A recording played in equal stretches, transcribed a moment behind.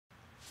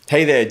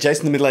Hey there,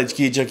 Jason the Middle-Aged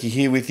Gear Junkie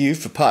here with you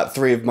for part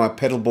 3 of my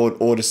Pedalboard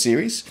order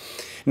series.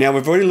 Now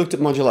we've already looked at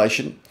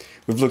modulation,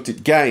 we've looked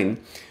at gain,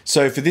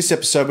 so for this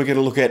episode we're going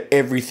to look at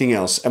everything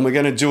else and we're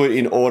going to do it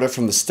in order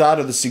from the start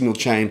of the signal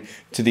chain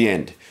to the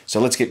end. So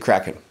let's get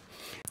cracking.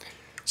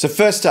 So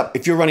first up,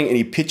 if you're running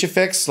any pitch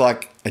effects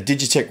like a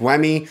Digitech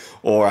Whammy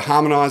or a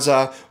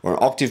harmonizer or an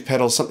octave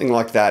pedal, something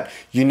like that,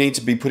 you need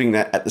to be putting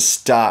that at the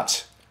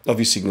start of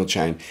your signal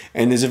chain.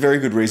 And there's a very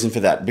good reason for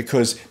that,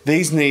 because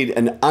these need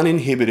an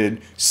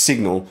uninhibited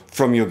signal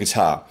from your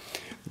guitar.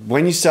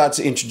 When you start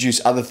to introduce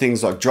other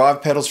things like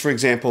drive pedals, for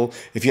example,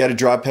 if you had a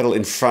drive pedal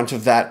in front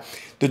of that,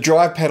 the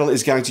drive pedal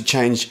is going to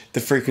change the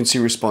frequency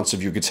response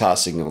of your guitar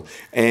signal.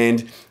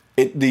 And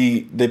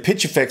the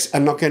pitch effects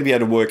are not going to be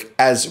able to work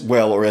as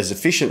well or as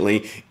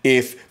efficiently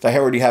if they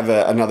already have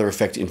another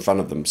effect in front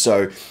of them.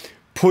 So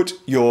put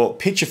your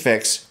pitch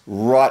effects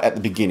right at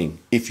the beginning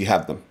if you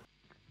have them.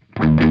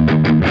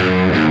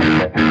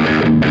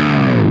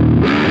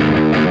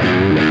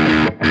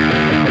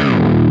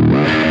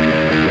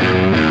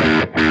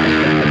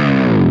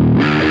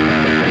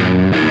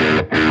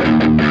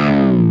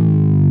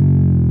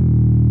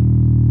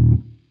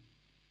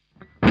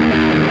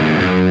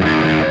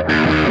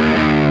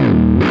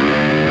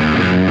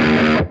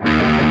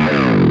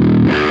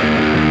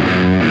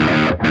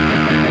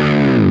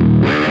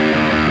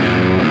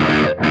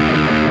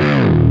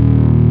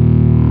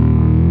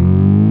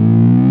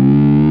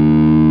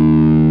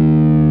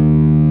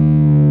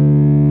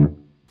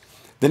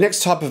 The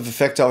next type of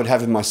effect I would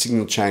have in my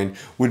signal chain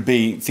would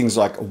be things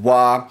like a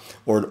wah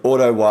or an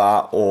auto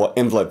wah or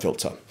envelope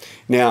filter.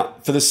 Now,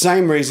 for the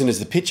same reason as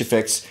the pitch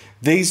effects,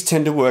 these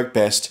tend to work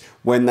best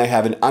when they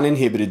have an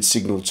uninhibited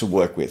signal to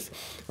work with.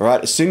 All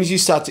right, as soon as you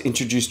start to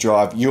introduce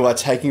drive, you are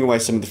taking away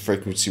some of the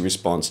frequency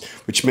response,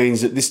 which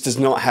means that this does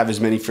not have as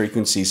many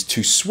frequencies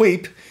to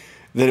sweep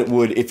than it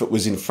would if it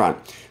was in front.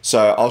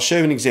 So I'll show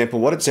you an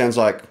example what it sounds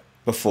like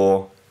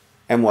before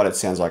and what it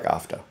sounds like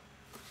after.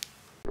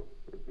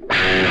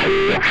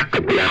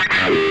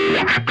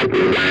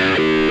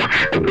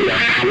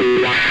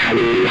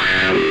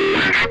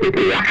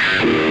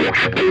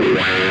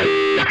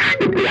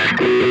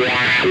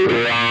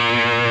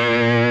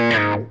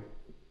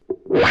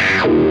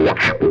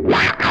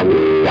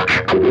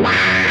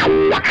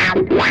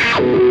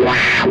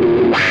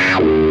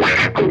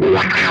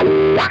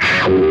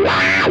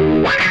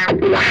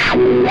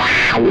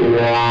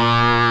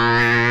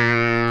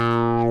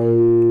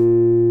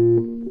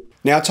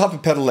 Now, a type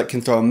of pedal that can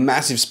throw a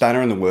massive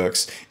spanner in the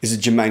works is a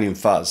germanium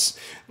fuzz.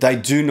 They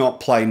do not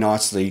play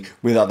nicely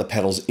with other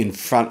pedals in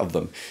front of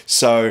them.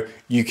 So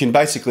you can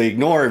basically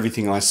ignore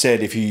everything I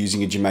said if you're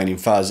using a germanium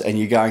fuzz, and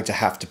you're going to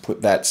have to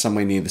put that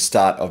somewhere near the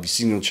start of your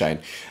signal chain.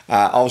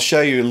 I'll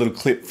show you a little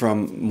clip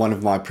from one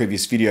of my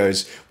previous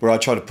videos where I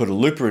tried to put a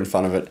looper in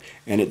front of it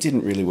and it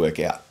didn't really work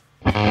out.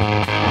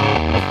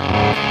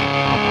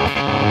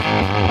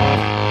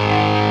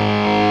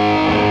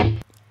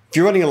 If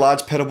you're running a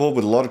large pedal board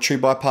with a lot of true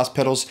bypass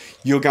pedals,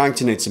 you're going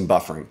to need some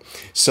buffering.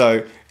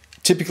 So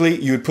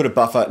typically you would put a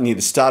buffer near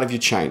the start of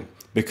your chain,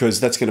 because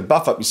that's going to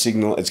buff up your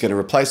signal. It's going to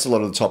replace a lot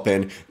of the top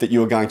end that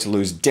you're going to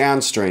lose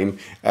downstream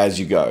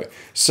as you go.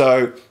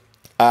 So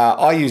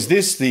I use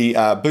this, the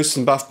Boost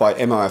and Buff by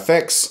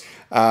MIFX.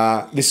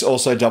 This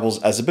also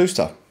doubles as a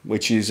booster,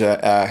 which is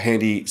a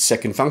handy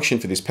second function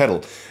for this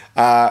pedal.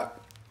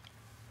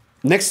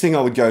 Next thing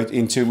I would go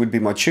into would be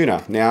my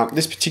tuner. Now,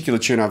 this particular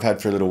tuner I've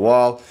had for a little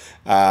while,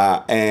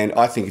 and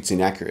I think it's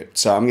inaccurate.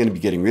 So I'm going to be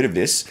getting rid of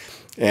this,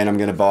 and I'm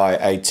going to buy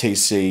a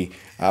TC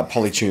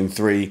Polytune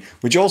 3,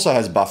 which also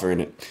has a buffer in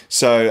it.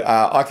 So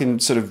I can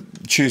sort of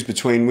choose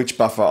between which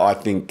buffer I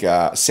think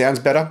sounds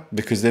better,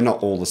 because they're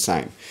not all the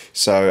same.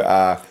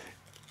 So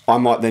I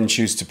might then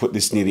choose to put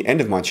this near the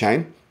end of my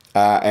chain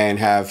and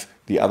have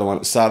the other one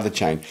at the start of the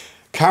chain.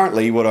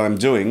 Currently, what I'm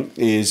doing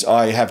is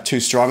I have two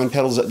Strymon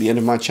pedals at the end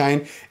of my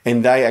chain,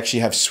 and they actually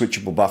have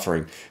switchable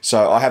buffering.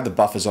 So I have the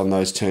buffers on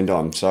those turned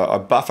on. So I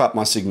buff up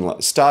my signal at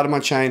the start of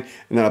my chain,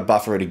 and then I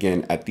buffer it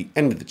again at the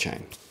end of the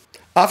chain.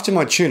 After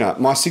my tuner,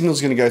 my signal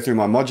is going to go through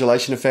my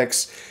modulation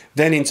effects,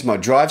 then into my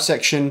drive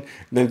section,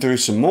 then through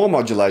some more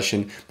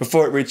modulation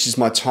before it reaches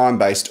my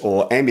time-based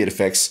or ambient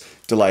effects,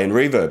 delay and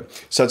reverb.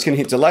 So it's going to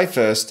hit delay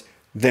first,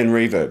 then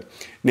reverb.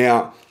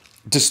 Now,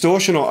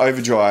 distortion or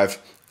overdrive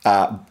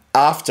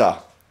after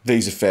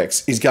these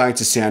effects is going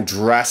to sound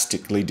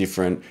drastically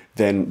different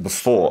than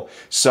before.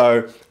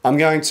 So I'm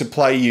going to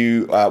play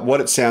you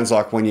what it sounds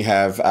like when you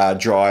have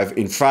drive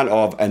in front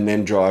of and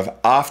then drive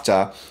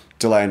after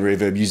delay and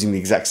reverb using the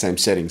exact same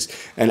settings.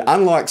 And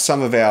unlike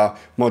some of our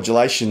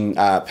modulation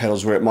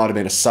pedals where it might have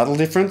been a subtle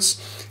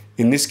difference,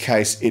 in this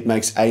case it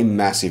makes a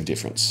massive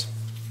difference.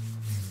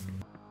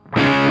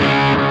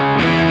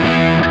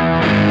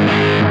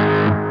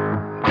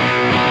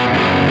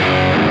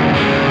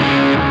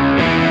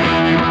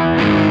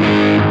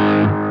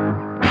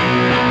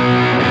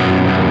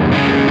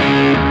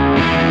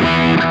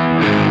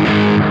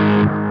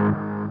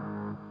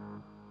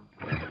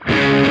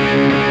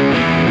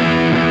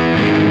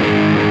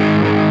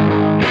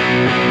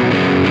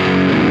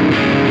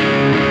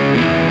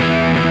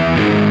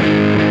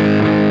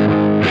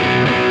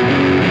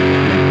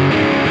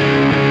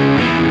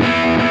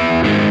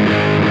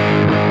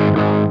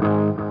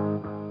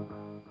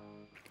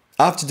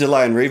 After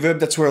delay and reverb,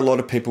 that's where a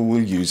lot of people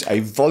will use a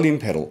volume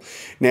pedal.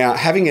 Now,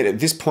 having it at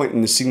this point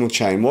in the signal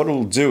chain, what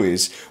it'll do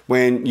is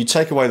when you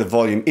take away the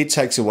volume, it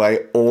takes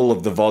away all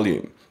of the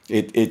volume.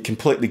 It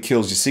completely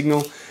kills your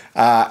signal,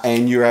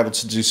 and you're able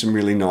to do some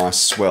really nice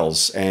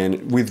swells.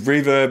 And with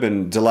reverb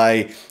and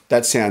delay,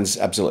 that sounds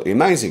absolutely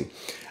amazing.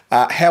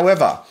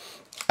 However,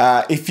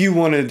 if you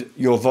wanted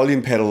your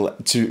volume pedal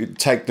to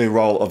take the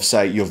role of,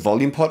 say, your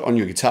volume pot on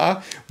your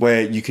guitar,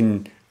 where you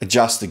can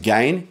adjust the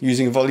gain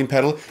using a volume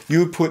pedal, you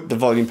would put the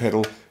volume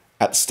pedal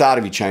at the start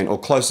of your chain or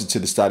closer to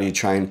the start of your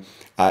chain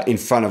in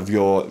front of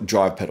your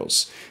drive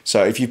pedals.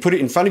 So if you put it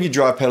in front of your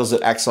drive pedals,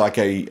 it acts like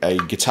a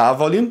guitar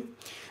volume.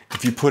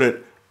 If you put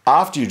it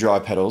after your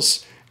drive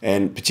pedals,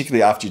 and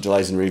particularly after your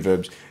delays and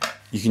reverbs,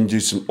 you can do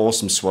some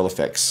awesome swell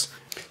effects.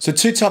 So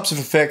two types of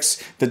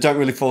effects that don't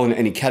really fall in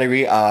any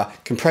category are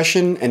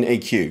compression and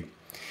EQ.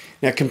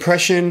 Now,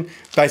 compression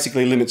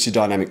basically limits your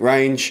dynamic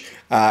range,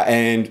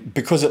 and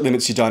because it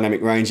limits your dynamic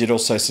range, it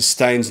also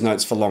sustains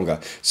notes for longer.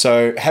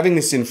 So having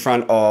this in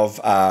front of,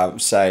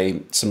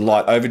 say, some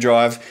light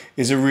overdrive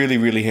is a really,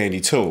 really handy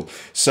tool.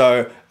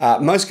 So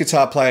most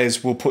guitar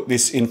players will put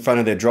this in front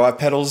of their drive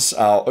pedals,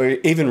 or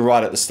even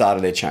right at the start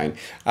of their chain.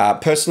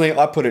 Personally,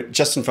 I put it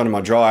just in front of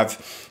my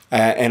drive,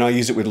 and I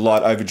use it with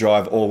light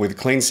overdrive or with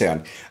clean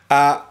sound.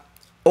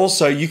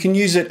 Also, you can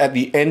use it at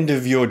the end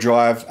of your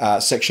drive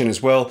section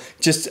as well,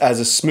 just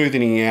as a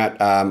smoothing out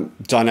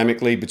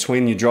dynamically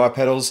between your drive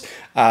pedals,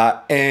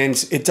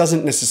 and it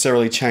doesn't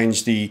necessarily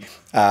change the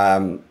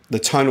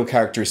tonal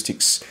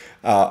characteristics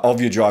of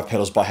your drive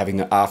pedals by having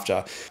it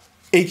after.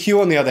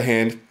 EQ, on the other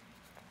hand,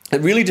 it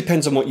really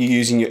depends on what you're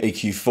using your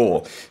EQ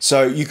for.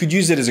 So you could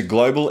use it as a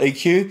global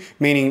EQ,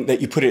 meaning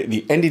that you put it at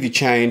the end of your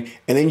chain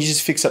and then you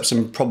just fix up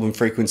some problem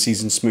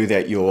frequencies and smooth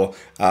out your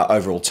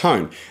overall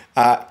tone.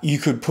 You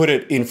could put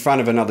it in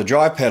front of another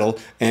drive pedal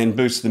and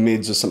boost the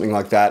mids or something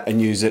like that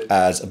and use it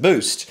as a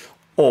boost.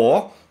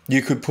 Or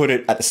you could put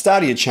it at the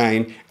start of your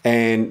chain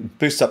and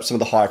boost up some of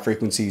the higher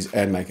frequencies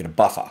and make it a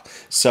buffer.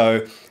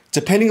 So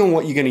depending on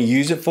what you're going to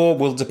use it for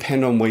will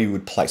depend on where you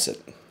would place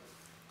it.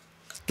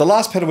 The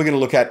last pedal we're going to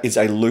look at is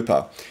a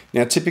looper.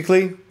 Now,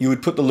 typically, you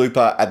would put the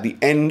looper at the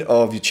end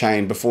of your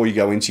chain before you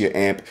go into your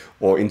amp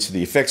or into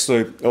the effects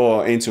loop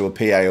or into a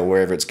PA or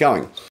wherever it's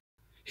going.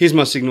 Here's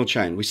my signal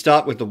chain. We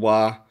start with the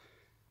wah,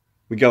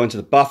 we go into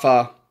the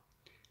buffer,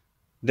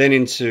 then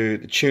into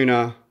the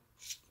tuner,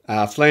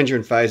 flanger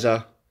and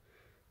phaser,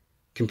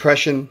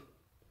 compression,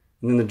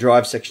 and then the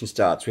drive section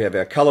starts. We have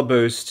our color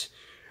boost,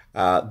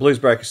 blues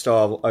breaker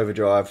style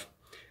overdrive,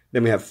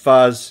 then we have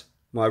fuzz,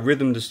 my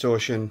rhythm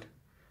distortion,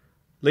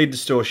 lead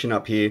distortion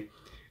up here.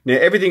 Now,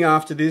 everything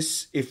after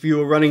this, if you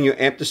were running your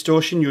amp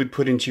distortion, you would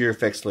put into your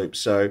effects loop.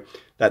 So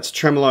that's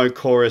tremolo,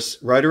 chorus,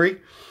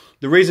 rotary.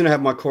 The reason I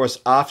have my chorus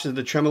after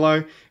the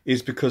tremolo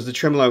is because the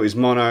tremolo is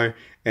mono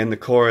and the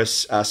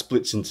chorus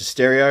splits into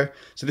stereo.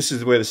 So this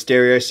is where the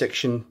stereo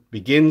section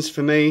begins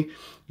for me.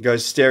 It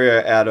goes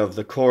stereo out of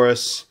the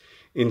chorus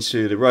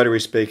into the rotary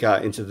speaker,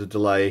 into the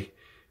delay,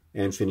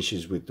 and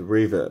finishes with the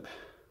reverb.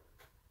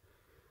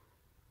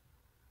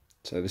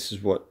 So this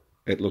is what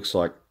it looks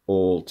like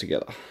all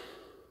together.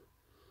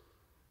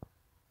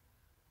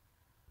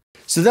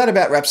 So that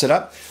about wraps it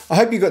up. I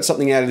hope you got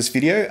something out of this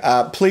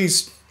video.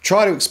 Please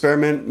try to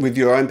experiment with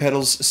your own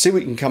pedals, see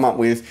what you can come up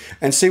with,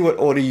 and see what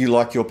order you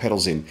like your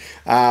pedals in.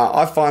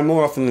 I find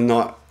more often than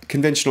not,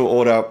 conventional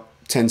order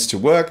tends to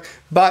work,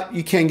 but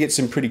you can get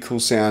some pretty cool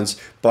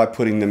sounds by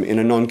putting them in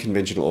a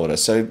non-conventional order.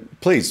 So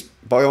please,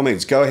 by all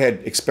means, go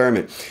ahead,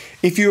 experiment.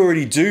 If you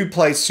already do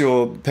place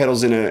your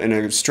pedals in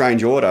a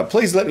strange order,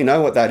 please let me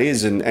know what that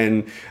is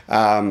and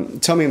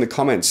tell me in the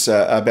comments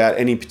about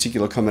any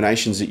particular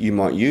combinations that you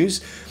might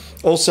use.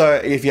 Also,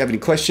 if you have any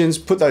questions,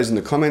 put those in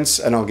the comments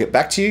and I'll get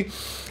back to you.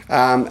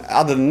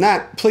 Other than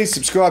that, please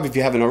subscribe if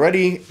you haven't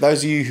already.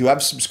 Those of you who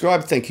have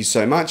subscribed, thank you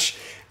so much.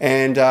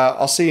 And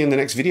I'll see you in the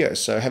next video.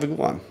 So have a good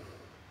one.